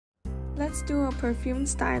Let's do a perfume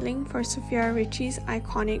styling for Sofia Ritchie's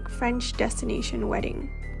iconic French destination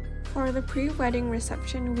wedding. For the pre-wedding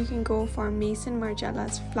reception, we can go for Maison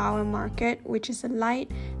Margiela's Flower Market, which is a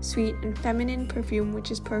light, sweet, and feminine perfume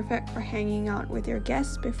which is perfect for hanging out with your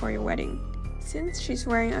guests before your wedding. Since she's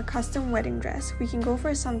wearing a custom wedding dress, we can go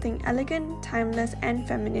for something elegant, timeless, and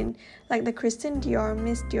feminine, like the Christian Dior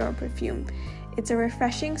Miss Dior perfume. It's a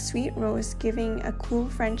refreshing sweet rose, giving a cool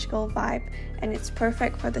French girl vibe, and it's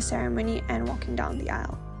perfect for the ceremony and walking down the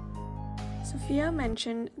aisle. Sofia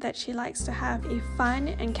mentioned that she likes to have a fun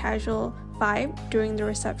and casual vibe during the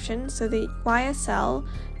reception, so the YSL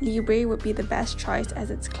Libre would be the best choice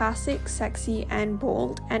as it's classic, sexy, and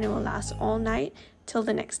bold, and it will last all night till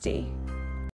the next day.